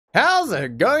How's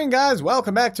it going, guys?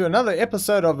 Welcome back to another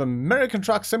episode of American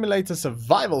Truck Simulator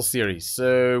Survival Series.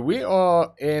 So we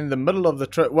are in the middle of the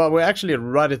trip. Well, we're actually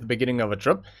right at the beginning of a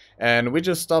trip, and we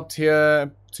just stopped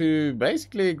here to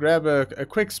basically grab a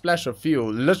quick splash of fuel.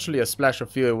 Literally a splash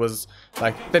of fuel. It was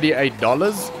like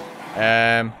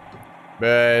 $38.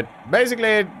 But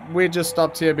basically we just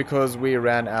stopped here because we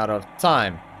ran out of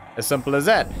time. As simple as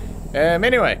that.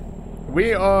 Anyway,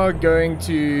 we are going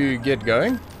to get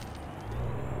going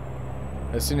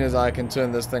as soon as I can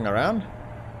turn this thing around.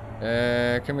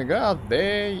 Can we go out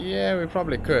there? Yeah, we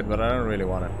probably could, but I don't really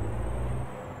want to.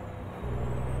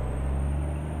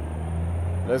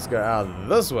 Let's go out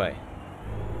this way.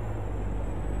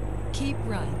 Keep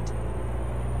right.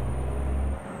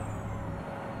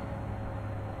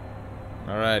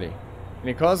 Alrighty.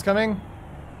 Any cars coming?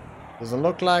 Doesn't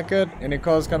look like it. Any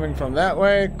cars coming from that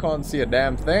way? Can't see a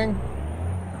damn thing.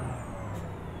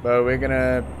 But we're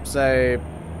gonna say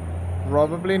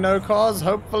probably no cars,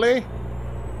 hopefully.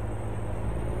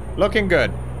 Looking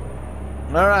good.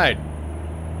 Alright.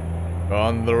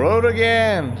 On the road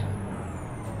again.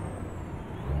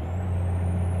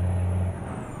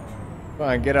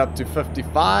 Try and get up to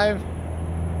 55.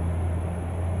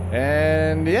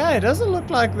 And yeah, it doesn't look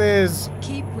like there's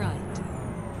Keep right.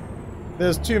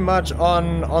 too much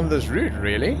on this route,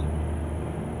 really.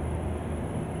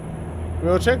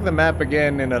 We'll check the map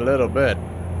again in a little bit.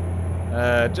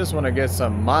 Just want to get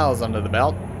some miles under the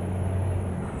belt,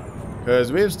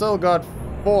 because we've still got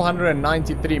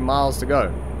 493 miles to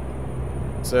go.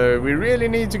 So we really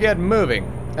need to get moving.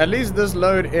 At least this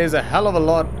load is a hell of a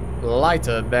lot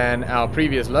lighter than our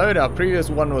previous load. Our previous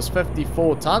one was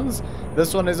 54 tons.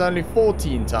 This one is only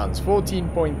 14 tons,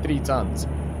 14.3 tons.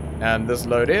 And this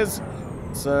load is.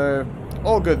 So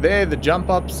all good there. The jump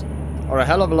ups are a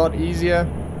hell of a lot easier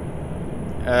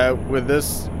with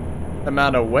this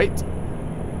amount of weight.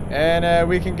 And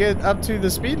we can get up to the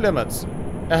speed limits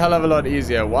a hell of a lot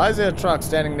easier. Why is there a truck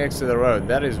standing next to the road?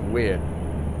 That is weird.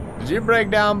 Did you break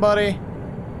down, buddy?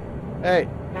 Hey.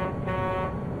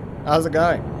 How's it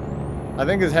going? I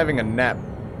think he's having a nap.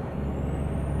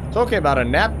 Talking about a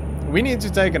nap, we need to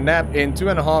take a nap in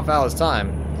 2.5 hours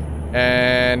time.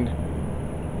 And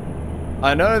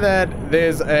I know that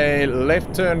there's a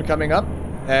left turn coming up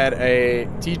at a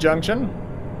T-junction.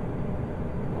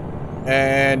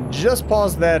 And just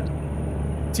past that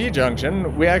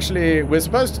T-junction, we're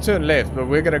supposed to turn left, but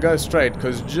we're going to go straight,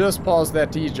 because just past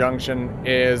that T-junction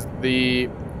is the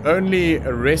only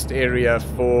rest area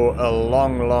for a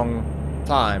long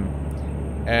time.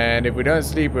 And if we don't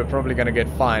sleep, we're probably going to get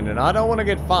fined. And I don't want to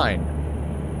get fined,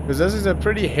 because this is a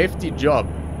pretty hefty job.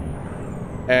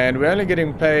 And we're only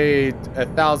getting paid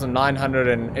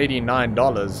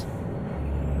 $1,989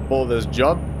 for this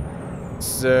job.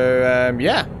 So,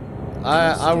 yeah.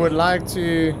 I would like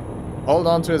to hold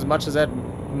on to as much of that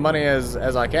money as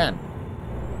I can.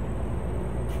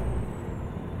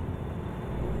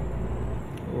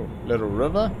 Ooh, little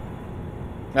river.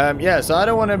 Yeah, so I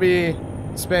don't want to be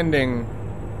spending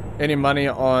any money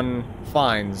on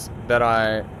fines that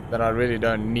I really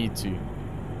don't need to.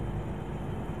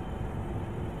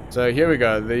 So here we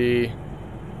go.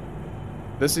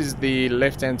 This is the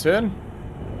left-hand turn,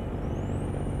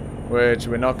 which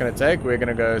we're not going to take. We're going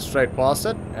to go straight past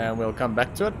it, and we'll come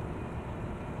back to it.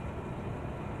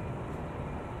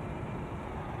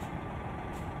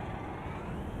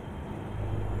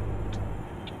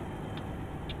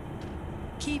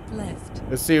 Keep left.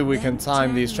 Let's see if we can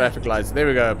time these traffic lights. There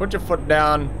we go. Put your foot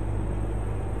down.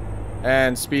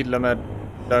 And speed limit.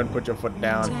 Don't put your foot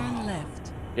down. Turn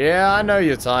left. Yeah, I know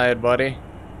you're tired, buddy.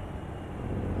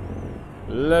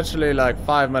 Literally like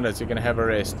 5 minutes you can have a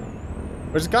rest.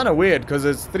 Which is kind of weird, because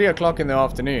it's 3 o'clock in the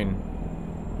afternoon.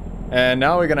 And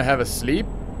now we're going to have a sleep.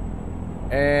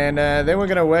 And then we're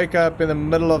going to wake up in the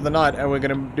middle of the night. And we're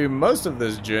going to do most of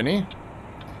this journey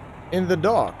in the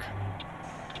dark.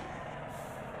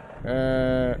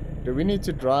 Do we need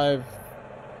to drive?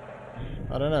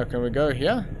 I don't know. Can we go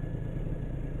here?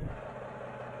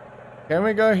 Can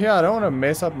we go here? I don't want to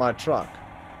mess up my truck.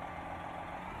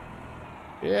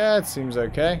 Yeah, it seems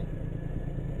okay.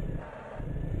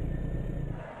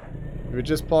 We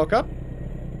just park up.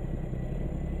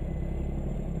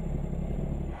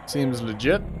 Seems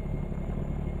legit.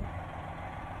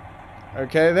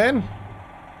 Okay then.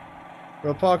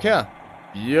 We'll park here.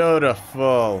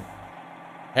 Beautiful.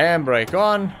 Handbrake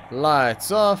on.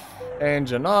 Lights off.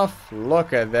 Engine off.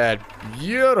 Look at that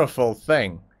beautiful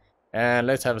thing. And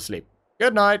let's have a sleep.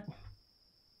 Good night.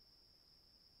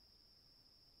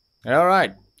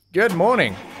 Alright. Good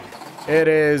morning. It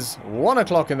is 1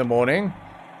 o'clock in the morning.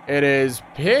 It is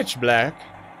pitch black.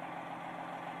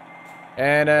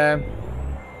 And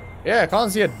yeah, I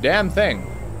can't see a damn thing.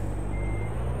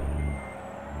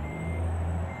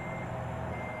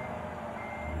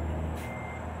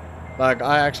 Like,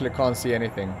 I actually can't see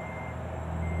anything.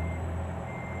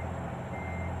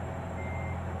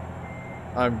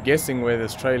 I'm guessing where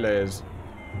this trailer is.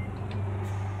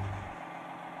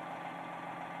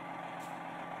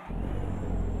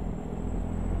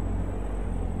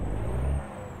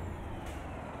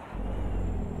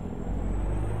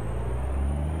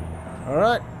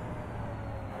 Alright.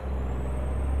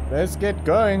 Let's get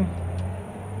going.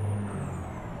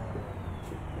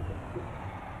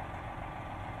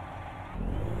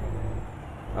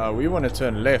 We want to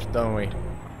turn left, don't we?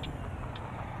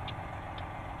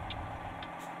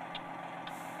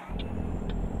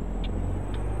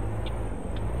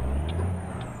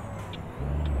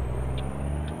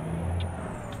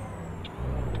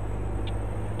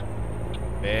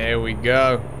 There we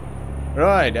go.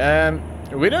 Right,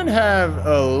 we don't have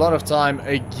a lot of time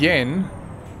again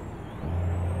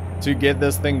to get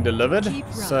this thing delivered,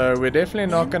 right. So we're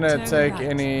definitely not going to take right.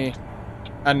 Any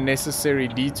unnecessary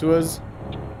detours.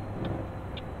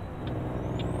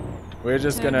 We're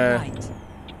just going to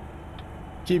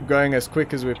keep going as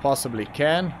quick as we possibly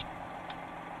can.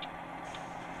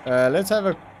 Let's have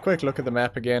a quick look at the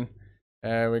map again.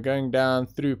 We're going down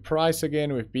through Price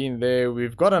again. We've been there.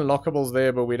 We've got unlockables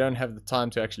there, but we don't have the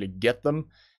time to actually get them.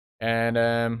 And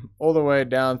all the way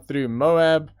down through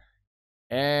Moab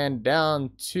and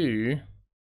down to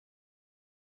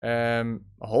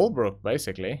Holbrook,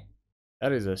 basically.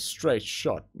 That is a straight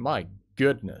shot. My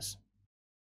goodness.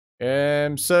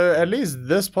 So at least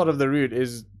this part of the route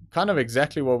is kind of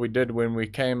exactly what we did when we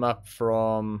came up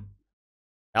from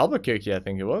Albuquerque, I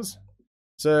think it was.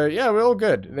 So yeah, we're all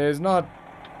good. There's not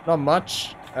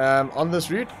much on this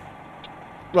route.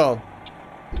 Well,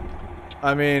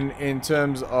 I mean, in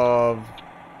terms of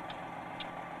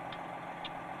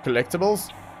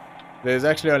collectibles, there's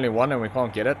actually only one and we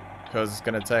can't get it because it's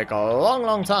going to take a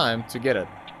long time to get it.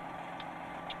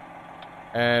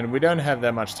 And we don't have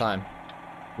that much time.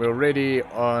 We're already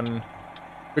on,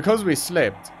 because we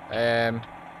slept, we're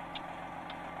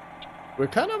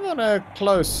kind of on a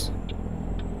close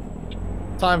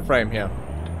time frame here.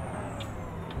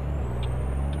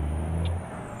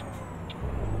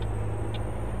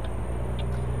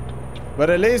 But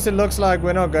at least it looks like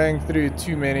we're not going through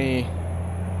too many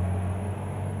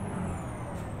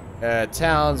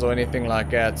towns or anything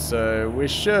like that, so we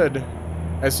should,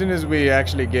 as soon as we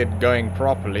actually get going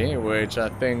properly, which I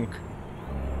think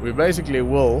we basically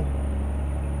will,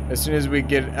 as soon as we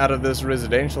get out of this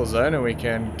residential zone and we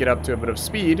can get up to a bit of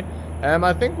speed,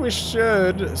 I think we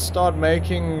should start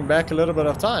making back a little bit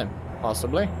of time,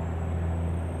 possibly.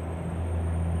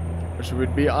 Which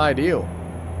would be ideal.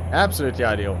 Absolutely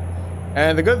ideal.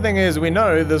 And the good thing is we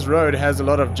know this road has a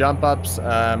lot of jump ups,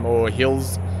 or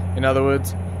hills, in other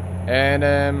words. And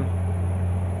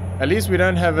at least we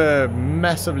don't have a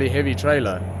massively heavy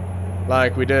trailer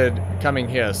like we did coming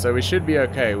here, so we should be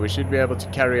okay. We should be able to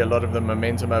carry a lot of the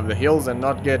momentum over the hills and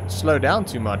not get slowed down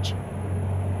too much,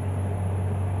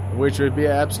 which would be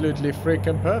absolutely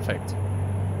freaking perfect.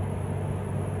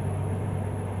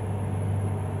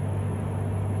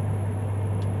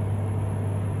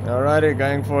 Alrighty,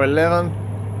 going for 11th,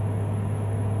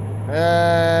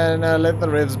 and let the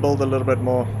revs build a little bit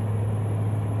more.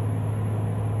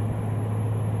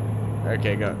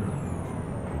 Okay, go.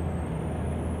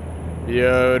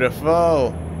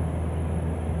 Beautiful.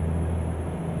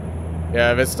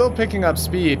 Yeah, if it's still picking up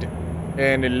speed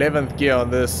in 11th gear on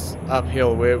this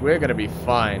uphill, we're gonna be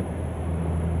fine.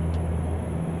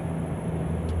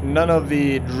 None of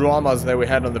the dramas that we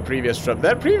had on the previous trip.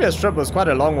 That previous trip was quite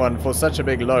a long one for such a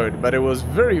big load, but it was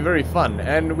very fun,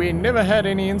 and we never had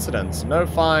any incidents. No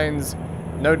fines,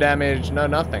 no damage, no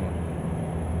nothing.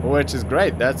 Which is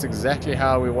great. That's exactly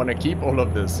how we want to keep all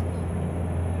of this.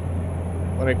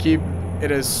 Want to keep it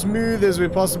as smooth as we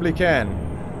possibly can.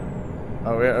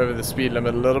 Oh, we're over the speed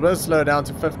limit a little bit. Slow down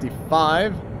to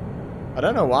 55. I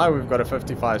don't know why we've got a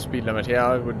 55 speed limit here.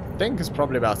 I would think it's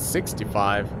probably about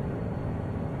 65.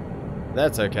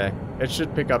 That's okay. It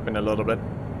should pick up in a little bit.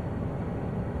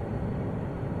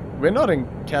 We're not in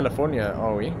California,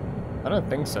 are we? I don't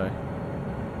think so.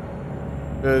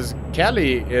 Because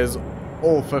Cali is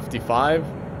all 55.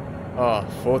 Oh,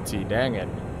 40, dang it.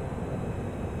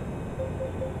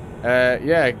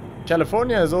 Yeah,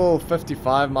 California is all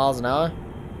 55 miles an hour.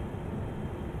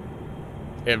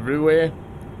 Everywhere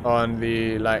on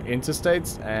the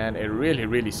interstates, and it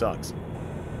really sucks.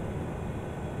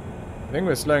 I think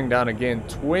we're slowing down again.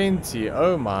 20.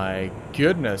 Oh my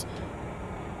goodness.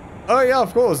 Oh yeah,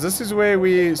 of course. This is where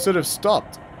we sort of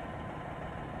stopped.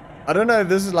 I don't know if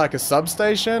this is like a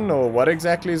substation or what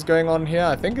exactly is going on here.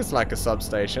 I think it's like a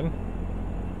substation.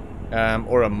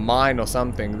 Or a mine or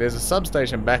something. There's a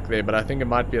substation back there, but I think it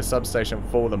might be a substation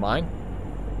for the mine.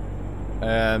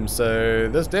 So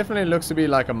this definitely looks to be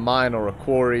like a mine or a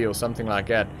quarry or something like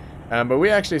that. But we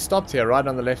actually stopped here right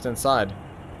on the left hand side.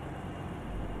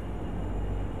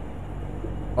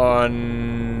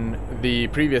 On the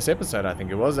previous episode, I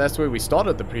think it was. That's where we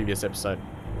started the previous episode.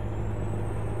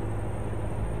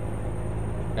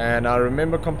 And I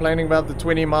remember complaining about the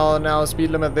 20-mile-an-hour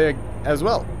speed limit there as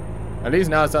well. At least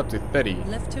now it's up to 30.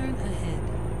 Left turn ahead.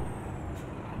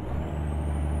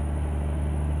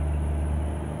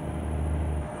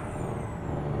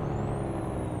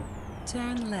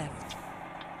 Turn left.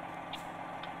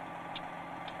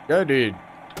 Go, dude.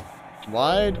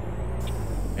 Wide.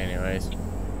 Anyways.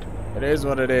 It is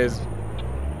what it is.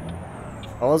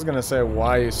 I was gonna say,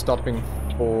 why are you stopping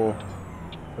for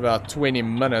about 20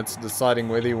 minutes deciding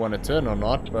whether you want to turn or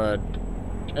not, but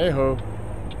hey ho.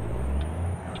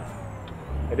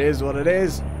 It is what it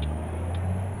is.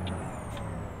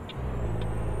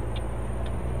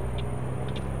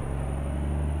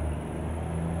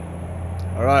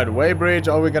 Alright,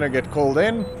 weighbridge, are we gonna get called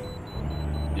in?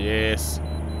 Yes.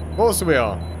 Of course we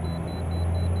are.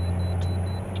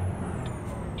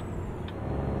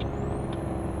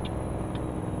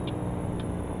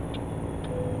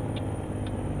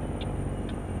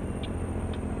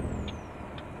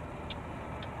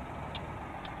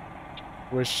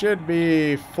 We should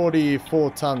be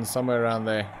 44 tons, somewhere around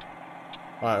there.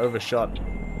 I overshot.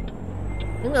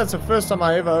 I think that's the first time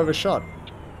I ever overshot.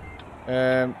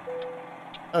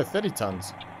 Oh, 30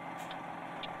 tons.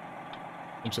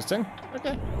 Interesting.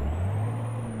 Okay.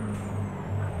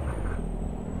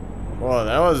 Whoa,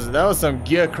 that was some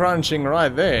gear crunching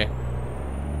right there.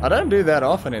 I don't do that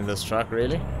often in this truck,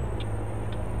 really.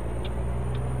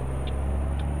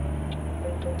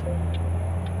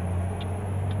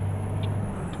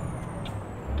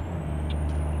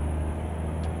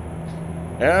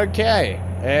 Okay,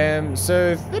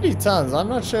 so 30 tons, I'm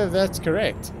not sure if that's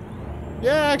correct.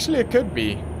 Yeah, actually it could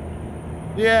be.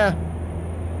 Yeah,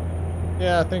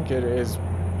 I think it is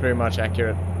pretty much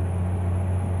accurate.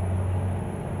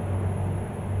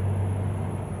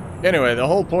 Anyway, the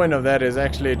whole point of that is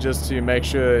actually just to make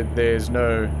sure there's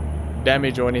no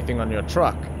damage or anything on your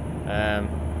truck.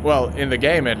 Well, in the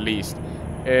game at least.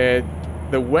 The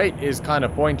weight is kind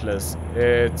of pointless.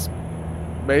 It's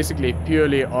basically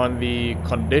purely on the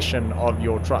condition of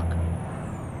your truck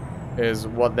is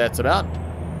what that's about.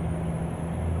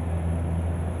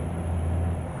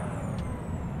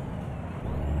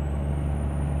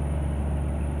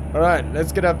 Alright,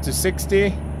 let's get up to 60.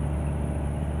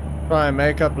 Try and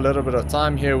make up a little bit of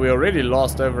time here. We already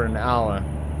lost over an hour.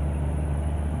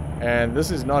 And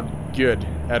this is not good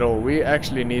at all. We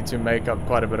actually need to make up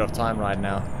quite a bit of time right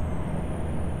now.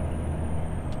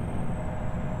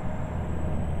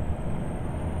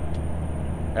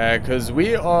 Because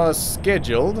we are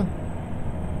scheduled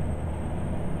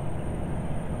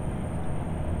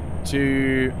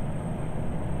to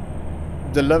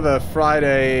deliver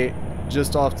Friday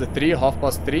just after 3,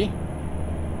 3:30.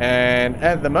 And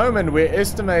at the moment we're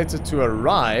estimated to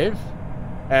arrive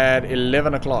at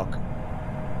 11 o'clock.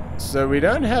 So we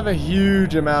don't have a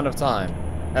huge amount of time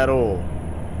at all.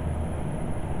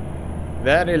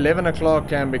 That 11 o'clock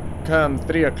can become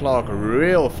 3 o'clock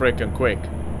real freaking quick.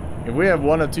 If we have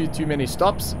one or two too many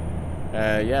stops,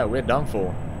 yeah, we're done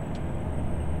for.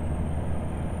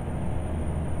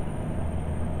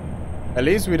 At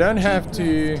least we don't have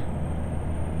to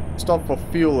stop for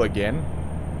fuel again.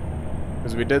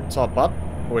 Because we did top up,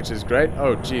 which is great.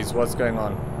 Oh, jeez, what's going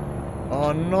on?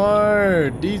 Oh, no.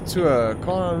 Detour.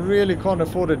 Really can't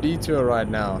afford a detour right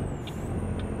now.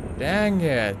 Dang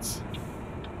it.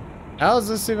 How is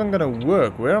this even going to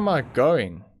work? Where am I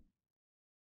going?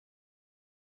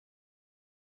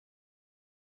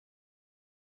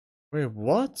 Wait,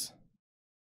 what?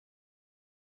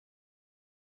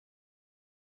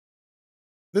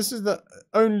 This is the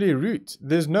only route.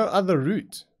 There's no other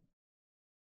route.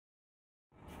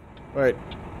 Wait.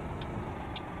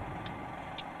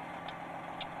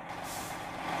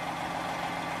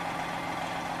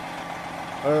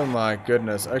 Oh my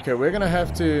goodness. Okay, we're gonna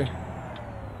have to...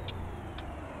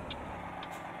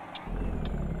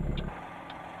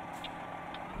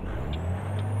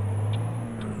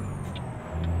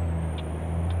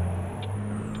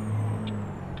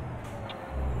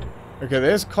 Okay,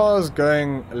 there's cars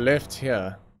going left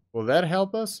here. Will that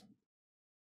help us?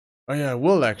 Oh yeah, it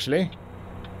will actually.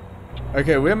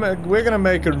 Okay, we're gonna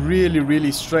make a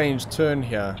really strange turn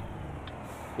here.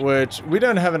 which we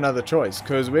don't have another choice,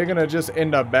 because we're going to just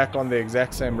end up back on the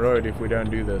exact same road if we don't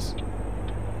do this.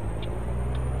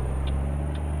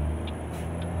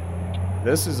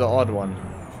 This is an odd one.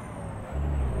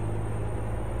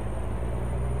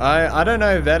 I don't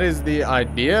know if that is the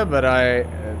idea, but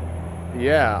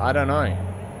yeah, I don't know.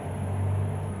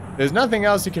 There's nothing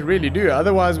else you can really do,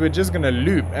 otherwise we're just going to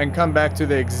loop and come back to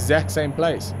the exact same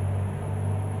place.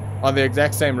 On the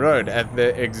exact same road, at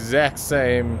the exact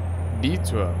same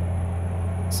detour.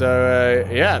 So,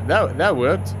 yeah, that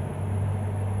worked.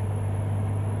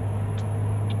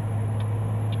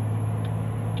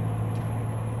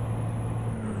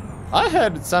 I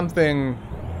had something,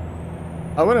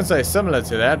 I wouldn't say similar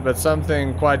to that, but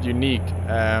something quite unique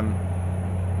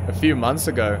a few months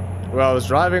ago. Well, I was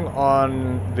driving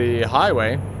on the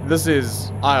highway. This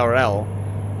is IRL.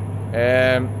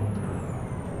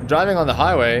 Driving on the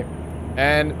highway,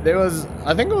 and there was,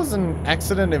 I think it was an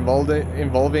accident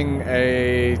involving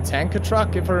a tanker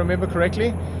truck, if I remember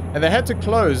correctly. And they had to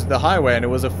close the highway, and it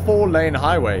was a 4-lane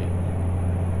highway.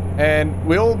 And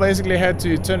we all basically had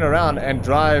to turn around and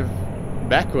drive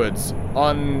backwards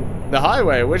on the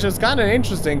highway, which is kind of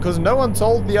interesting because no one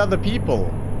told the other people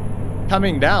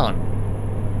coming down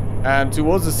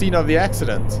towards the scene of the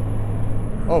accident.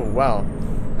 Oh wow,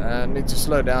 I need to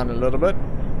slow down a little bit.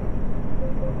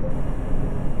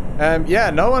 Yeah,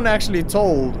 no one actually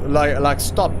told, like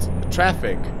stopped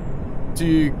traffic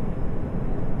to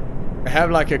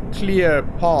have like a clear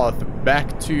path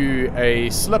back to a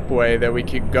slipway that we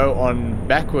could go on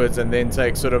backwards and then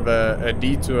take sort of a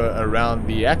detour around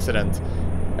the accident.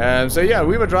 So yeah,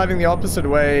 we were driving the opposite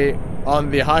way on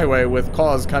the highway with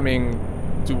cars coming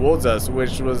towards us,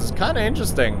 which was kind of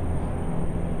interesting.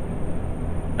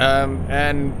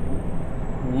 And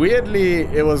weirdly,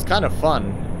 it was kind of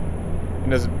fun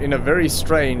in a very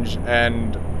strange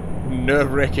and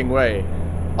nerve-wracking way.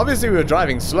 Obviously, we were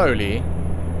driving slowly.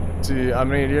 I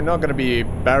mean, you're not going to be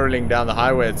barreling down the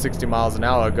highway at 60 miles an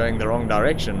hour going the wrong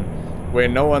direction, where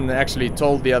no one actually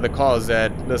told the other cars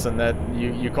that, listen, that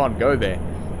you can't go there.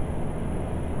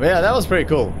 But yeah, that was pretty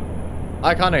cool.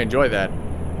 I kind of enjoy that.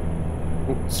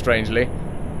 Strangely.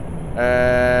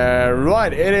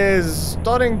 Right, it is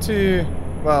starting to,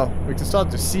 well, we can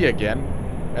start to see again.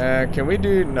 Can we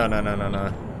do, no.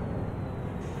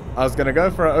 I was gonna go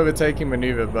for an overtaking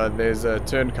maneuver, but there's a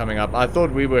turn coming up. I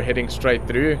thought we were heading straight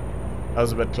through. I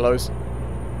was a bit close.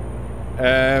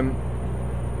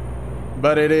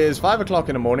 But it is 5 o'clock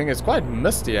in the morning. It's quite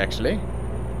misty, actually.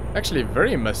 Actually,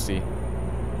 very misty.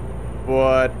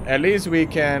 But at least we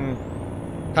can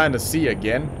kind of see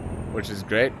again, which is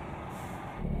great.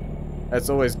 That's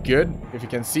always good, if you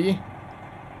can see.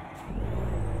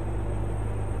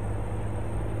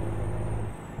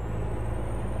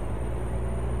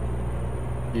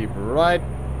 Keep right.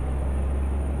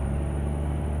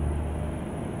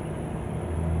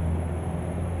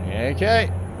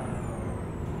 Okay.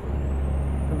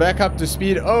 Back up to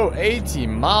speed. Oh, 80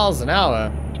 miles an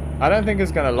hour. I don't think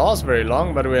it's gonna last very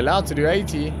long, but we're allowed to do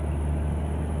 80.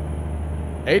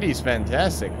 80 is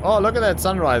fantastic. Oh, look at that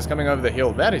sunrise coming over the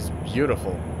hill. That is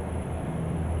beautiful.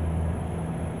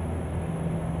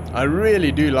 I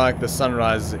really do like the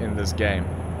sunrise in this game.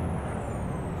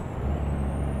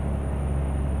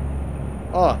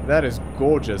 Oh, that is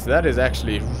gorgeous. That is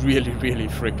actually really, really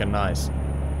freaking nice.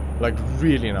 Like,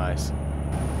 really nice.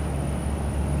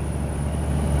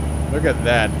 Look at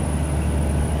that.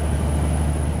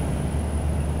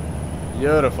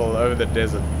 Beautiful over the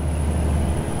desert.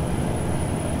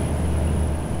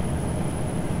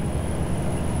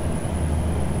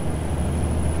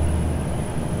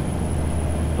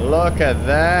 Look at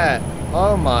that.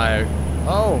 Oh my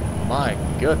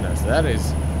goodness. That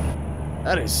is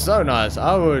so nice.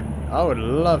 I would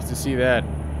love to see that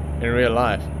in real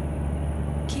life.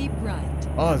 Keep right.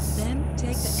 Oh, Then take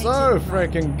the so exit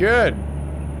freaking good.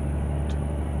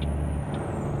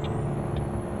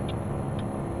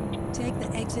 right. Take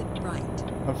the exit right.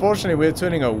 Unfortunately, we're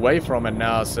turning away from it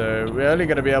now, so we're only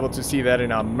going to be able to see that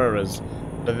in our mirrors.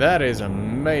 But that is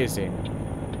amazing.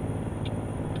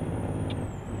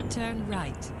 Turn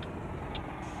right.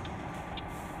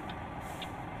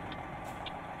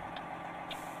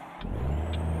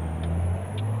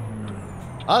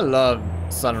 I love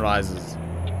sunrises.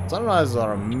 Sunrises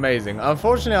are amazing.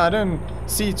 Unfortunately, I don't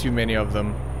see too many of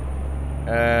them.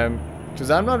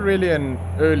 Because I'm not really an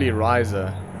early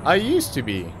riser. I used to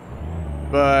be.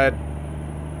 But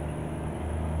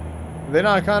then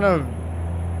I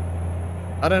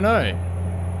don't know.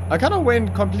 I kind of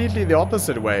went completely the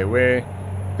opposite way, where,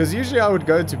 because usually I would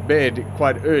go to bed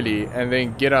quite early and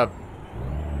then get up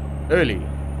early.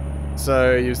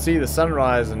 So you see the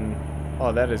sunrise and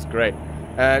Oh, that is great.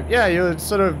 Yeah, you would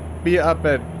sort of be up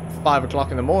at 5 o'clock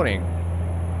in the morning.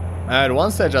 At one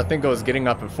stage, I think I was getting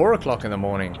up at 4 o'clock in the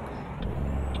morning.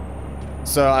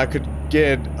 So I could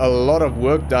get a lot of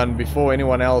work done before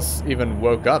anyone else even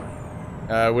woke up.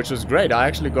 Which was great. I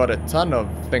actually got a ton of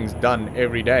things done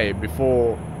every day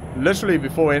before, literally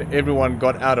before everyone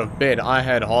got out of bed. I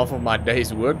had half of my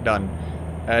day's work done.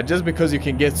 Just because you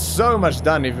can get so much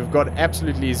done if you've got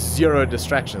absolutely zero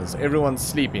distractions. Everyone's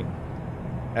sleeping.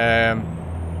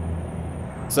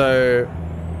 So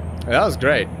that was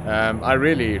great. I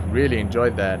really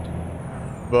enjoyed that.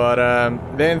 But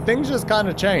then things just kind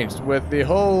of changed. With the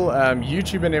whole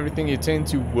YouTube and everything, you tend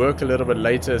to work a little bit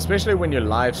later, especially when you're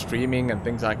live streaming and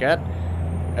things like that.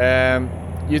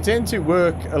 You tend to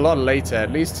work a lot later,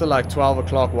 at least till like 12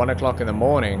 o'clock, 1 o'clock in the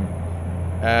morning.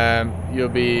 You'll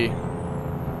be...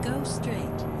 Go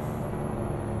straight.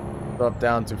 Drop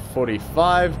down to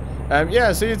 45.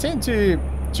 Yeah, so you tend to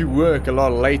work a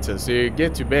lot later, so you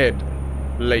get to bed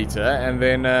later, and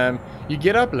then you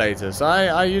get up later. So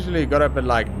I usually got up at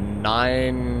like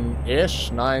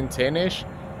 9-ish, 9, 10-ish,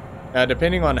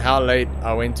 depending on how late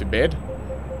I went to bed.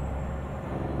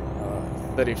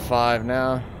 35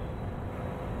 now.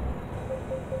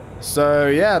 So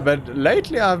yeah, but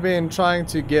lately I've been trying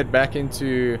to get back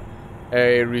into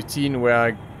a routine where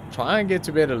I try and get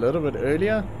to bed a little bit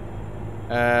earlier,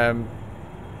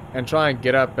 and try and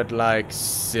get up at like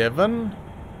 7.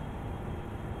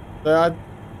 So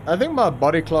I think my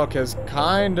body clock has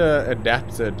kind of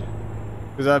adapted,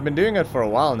 because I've been doing it for a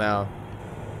while now.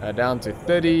 Down to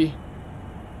 30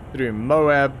 through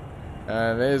Moab.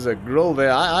 There's a grill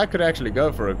there. I could actually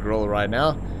go for a grill right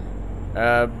now.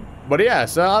 But yeah,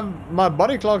 so my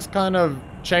body clock's kind of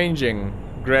changing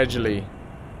gradually.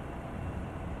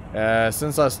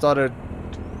 Since I started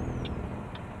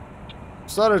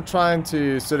trying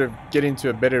to sort of get into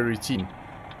a better routine.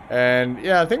 And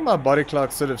yeah, I think my body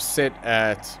clock's sort of set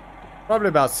at probably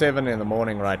about 7 in the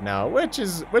morning right now, which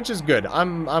is good.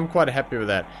 I'm quite happy with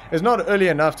that. It's not early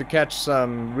enough to catch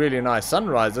some really nice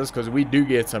sunrises, because we do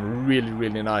get some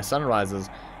really nice sunrises.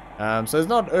 So it's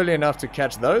not early enough to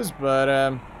catch those, but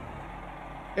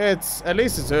at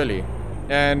least it's early.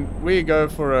 And we go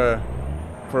for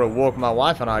a walk. My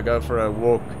wife and I go for a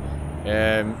walk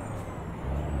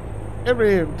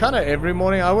every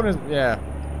morning. I wouldn't, yeah,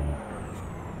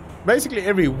 basically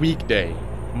every weekday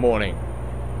morning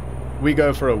we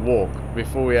go for a walk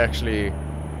before we actually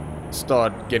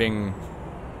start getting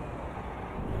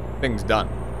things done.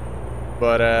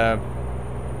 But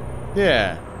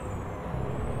yeah,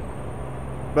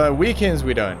 but weekends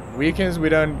we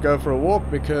don't go for a walk,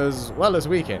 because, well, it's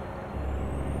weekend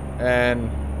and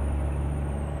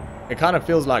it kind of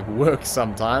feels like work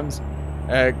sometimes,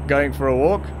 going for a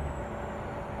walk.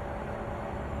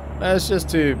 It's just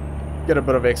to get a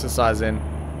bit of exercise in.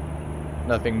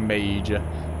 Nothing major.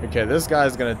 Okay, this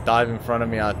guy's gonna dive in front of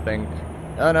me, I think.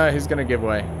 Oh no, he's gonna give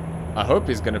way. I hope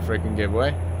he's gonna freaking give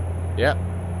way. Yep.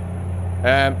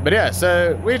 But yeah,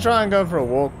 so we try and go for a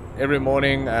walk every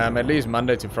morning. At least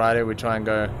Monday to Friday we try and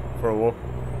go for a walk.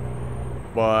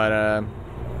 But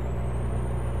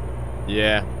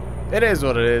yeah, it is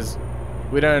what it is.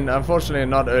 We don't, unfortunately,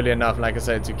 not early enough, like I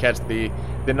said, to catch the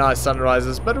nice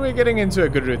sunrises, but we're getting into a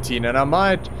good routine. And I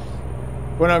might,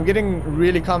 when I'm getting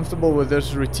really comfortable with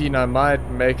this routine, I might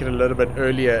make it a little bit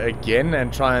earlier again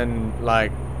and try and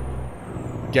like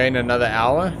gain another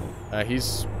hour.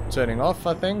 He's turning off,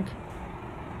 I think.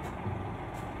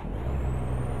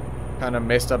 Kind of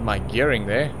messed up my gearing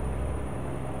there.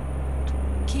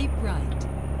 Keep right.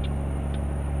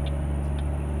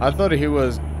 I thought he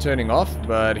was turning off,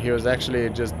 but he was actually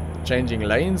just changing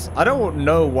lanes. I don't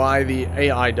know why the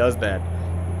AI does that.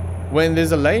 When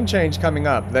there's a lane change coming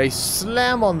up, they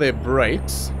slam on their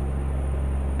brakes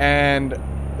and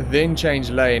then change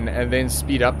lane and then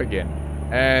speed up again.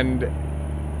 And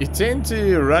you tend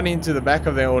to run into the back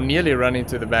of them, or nearly run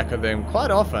into the back of them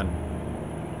quite often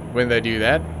when they do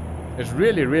that. It's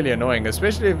really annoying,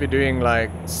 especially if you're doing like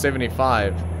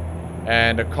 75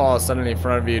 and a car suddenly in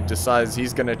front of you decides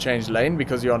he's going to change lane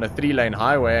because you're on a 3-lane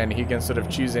highway and he can sort of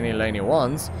choose any lane he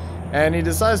wants, and he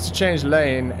decides to change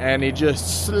lane and he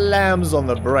just slams on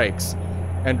the brakes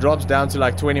and drops down to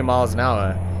like 20 miles an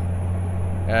hour.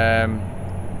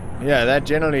 Yeah, that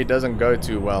generally doesn't go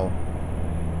too well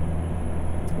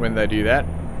when they do that.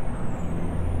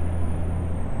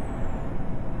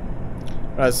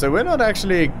 Right, so we're not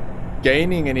actually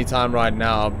gaining any time right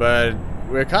now, but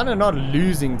we're kind of not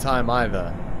losing time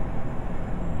either,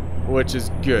 which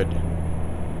is good.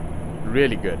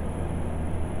 Really good.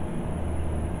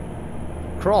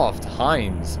 Kraft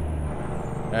Heinz.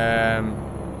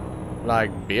 Like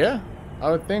beer? I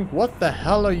would think, what the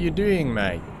hell are you doing,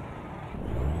 mate?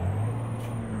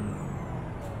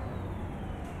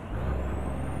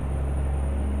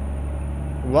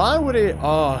 Why would he?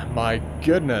 Oh my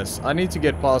goodness. I need to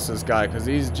get past this guy because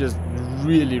he's just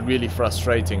really, really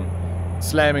frustrating.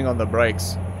 Slamming on the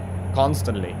brakes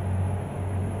constantly.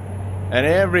 And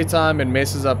every time it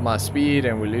messes up my speed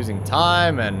and we're losing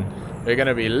time and we're going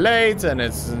to be late and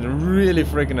it's really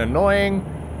freaking annoying.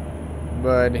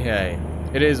 But hey,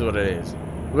 it is what it is.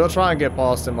 We'll try and get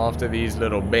past him after these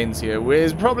little bends here where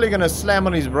he's probably going to slam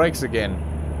on his brakes again.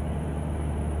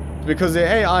 Because the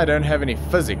AI don't have any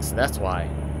physics, that's why.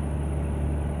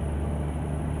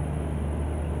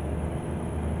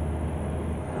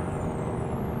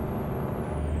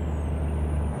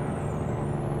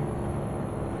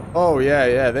 Oh,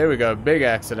 yeah, there we go. Big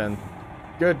accident.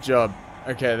 Good job.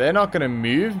 Okay, they're not going to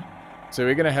move, so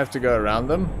we're going to have to go around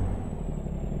them.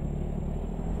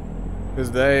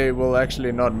 Because they will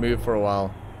actually not move for a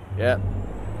while. Yeah.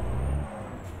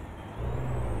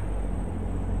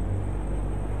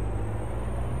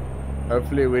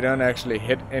 Hopefully we don't actually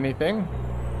hit anything.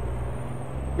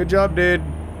 Good job, dude.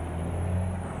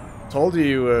 Told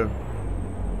you were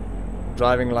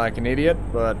driving like an idiot,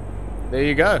 but there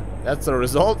you go. That's the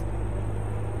result.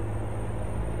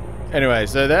 Anyway,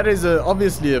 so that is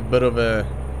obviously a bit of a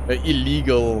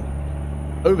illegal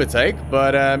overtake,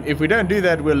 but if we don't do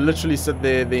that, we'll literally sit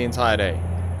there the entire day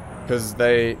because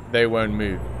they won't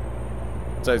move.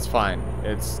 So it's fine.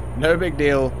 It's no big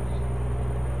deal.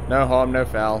 No harm, no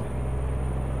foul.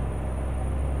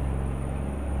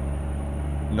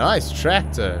 Nice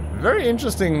tractor. Very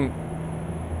interesting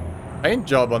paint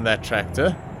job on that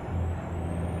tractor.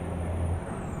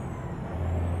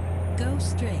 Go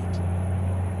straight.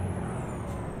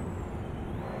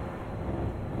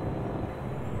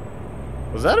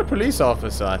 Was that a police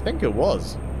officer? I think it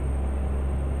was.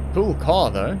 Cool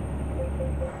car though.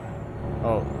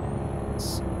 Oh.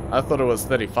 I thought it was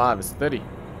 35. It's 30.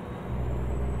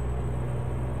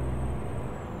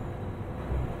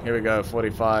 Here we go,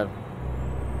 45.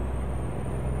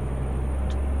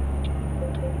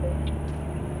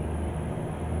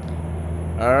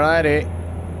 Alrighty.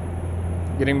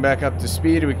 Getting back up to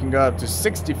speed, we can go up to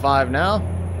 65 now.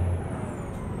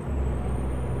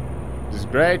 This is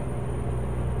great.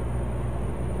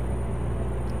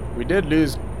 We did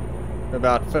lose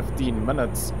about 15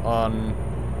 minutes on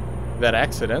that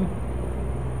accident,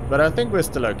 but I think we're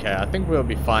still okay. I think we'll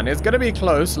be fine. It's going to be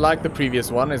close, like the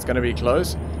previous one. It's going to be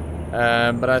close,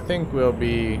 but I think we'll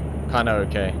be kind of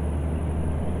okay.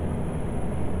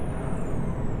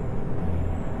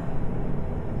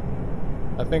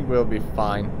 I think we'll be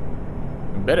fine.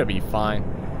 We better be fine.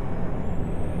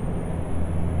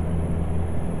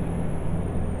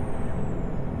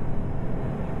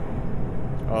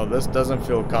 Oh, this doesn't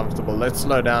feel comfortable. Let's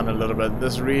slow down a little bit.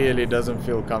 This really doesn't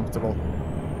feel comfortable.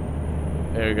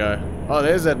 There we go. Oh,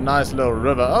 there's that nice little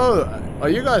river. Oh, are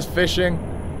you guys fishing?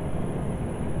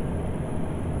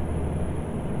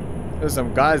 There's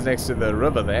some guys next to the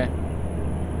river there.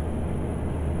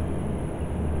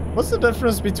 What's the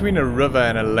difference between a river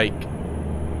and a lake?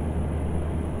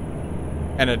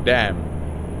 And a dam?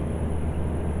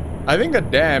 I think a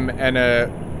dam and a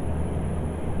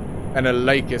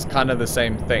lake is kind of the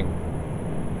same thing.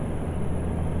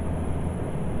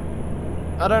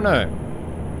 I don't know.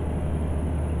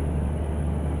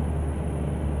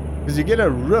 Because you get a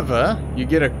river, you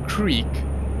get a creek,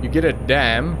 you get a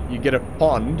dam, you get a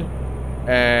pond,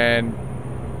 and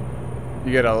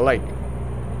you get a lake.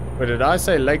 Wait, did I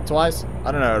say lake twice?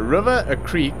 I don't know. A river, a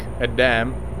creek, a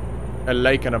dam, a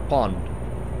lake, and a pond.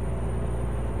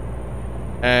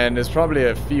 And there's probably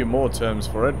a few more terms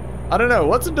for it. I don't know.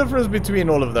 What's the difference between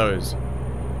all of those?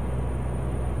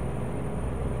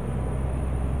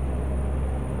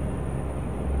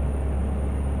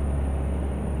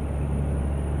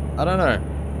 I don't know.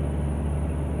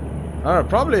 I don't know.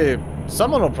 Probably,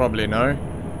 someone will probably know.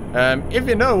 If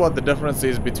you know what the difference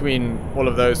is between all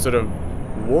of those sort of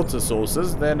water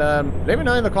sources, then let me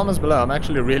know in the comments below. I'm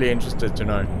actually really interested to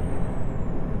know.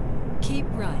 Keep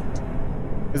right.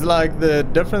 It's like the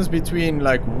difference between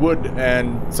like wood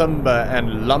and timber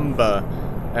and lumber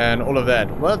and all of that.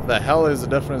 What the hell is the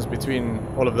difference between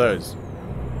all of those?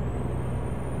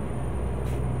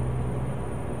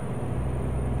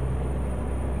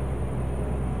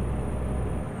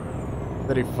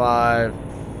 $35.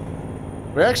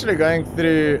 We're actually going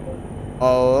through a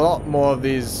lot more of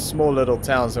these small little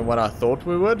towns than what I thought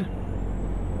we would,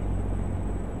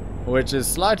 which is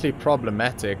slightly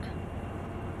problematic,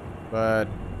 but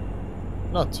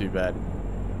not too bad.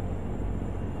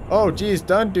 Oh geez,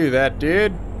 don't do that,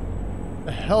 dude.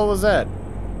 The hell was that?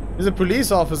 There's a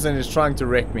police officer and he's trying to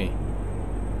wreck me.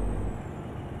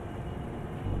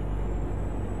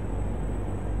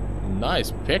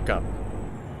 Nice pickup.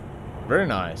 Very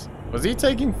nice. Was he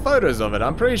taking photos of it?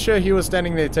 I'm pretty sure he was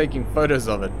standing there taking photos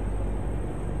of it.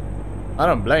 I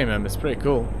don't blame him. It's pretty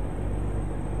cool.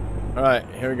 Alright,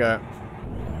 here we go.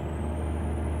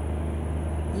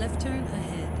 Left turn ahead.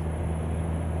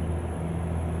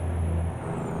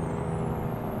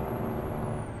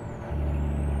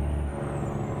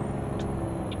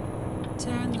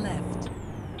 Turn left.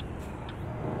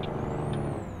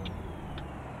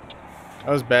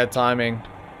 That was bad timing.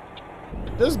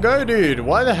 Just go, dude.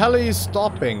 Why the hell are you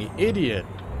stopping? Idiot.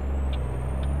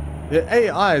 The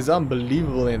AI is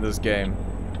unbelievable in this game.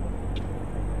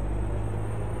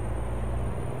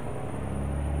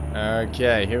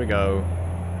 Okay, here we go.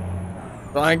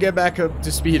 Try and get back up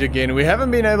to speed again. We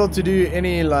haven't been able to do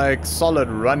any like solid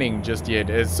running just yet.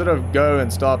 It's sort of go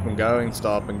and stop and go and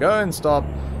stop and go and stop.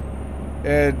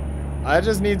 I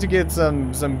just need to get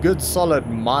some good solid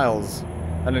miles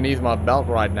underneath my belt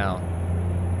right now.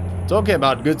 Talking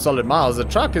about good solid miles, the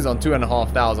truck is on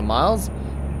 2,500 miles.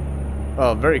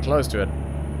 Well, very close to it.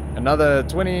 Another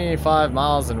 25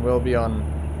 miles and we'll be on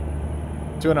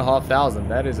 2,500.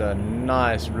 That is a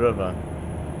nice river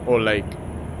or lake.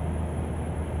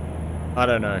 I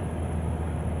don't know.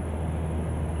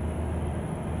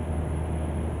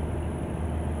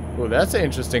 Oh, that's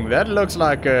interesting. That looks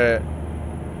like a...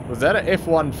 Was that a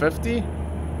F-150?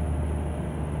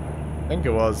 I think it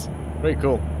was. Pretty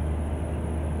cool.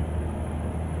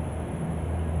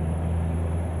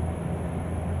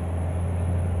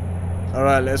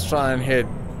 Alright, let's try and hit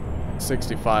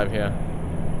 65 here.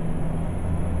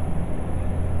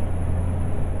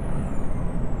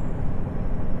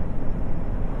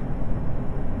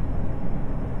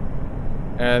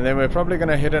 And then we're probably going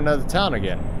to hit another town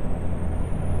again.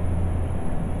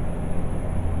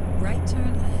 Right turn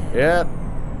ahead. Yep.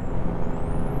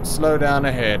 Slow down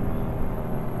ahead.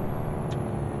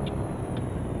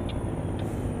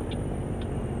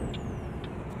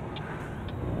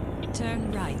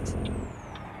 Turn right.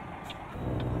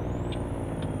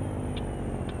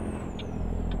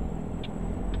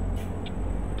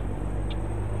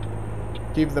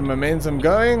 Keep the momentum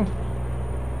going.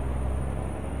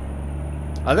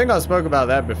 I think I spoke about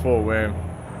that before, where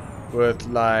with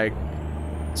like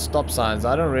stop signs,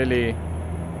 I don't really...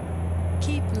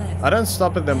 Keep left. I don't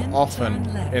stop at them Then often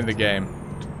turn left. in the game.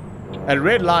 At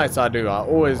red lights I do. I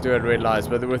always do at red lights.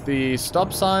 But with the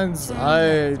stop signs, Turn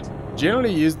I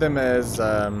generally use them as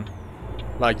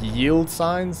like yield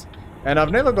signs. And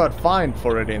I've never got fined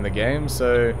for it in the game,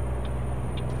 so...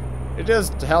 It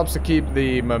just helps to keep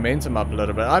the momentum up a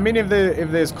little bit. I mean, if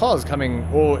there's cars coming,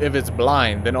 or if it's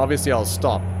blind, then obviously I'll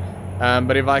stop.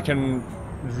 But if I can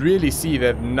really see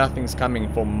that nothing's coming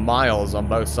for miles on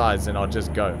both sides, then I'll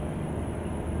just go.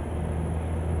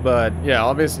 But yeah,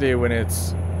 obviously when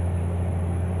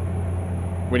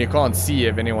you can't see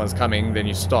if anyone's coming, then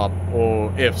you stop.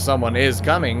 Or if someone is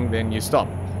coming, then you stop.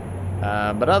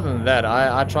 But other than that,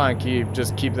 I try and keep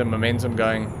the momentum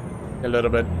going a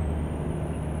little bit.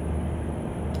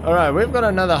 Alright, we've got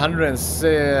another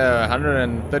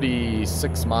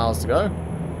 136 miles to go.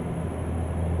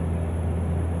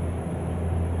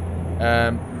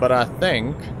 But I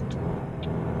think,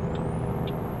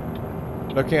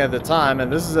 looking at the time,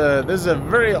 and this is a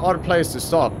very odd place to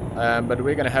stop, but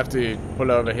we're gonna have to pull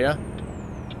over here,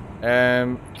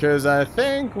 because I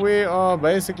think we are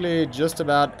basically just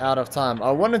about out of time. I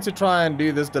wanted to try and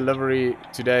do this delivery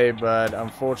today, but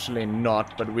unfortunately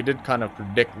not. But we did kind of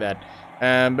predict that.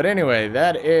 But anyway,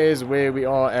 that is where we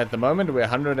are at the moment. We're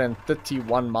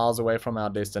 131 miles away from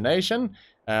our destination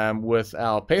with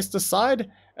our pesticide.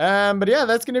 But yeah,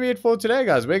 that's going to be it for today,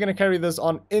 guys. We're going to carry this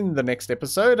on in the next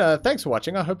episode. Thanks for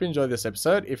watching. I hope you enjoyed this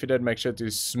episode. If you did, make sure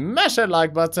to smash that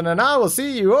like button, and I will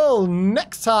see you all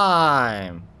next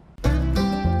time.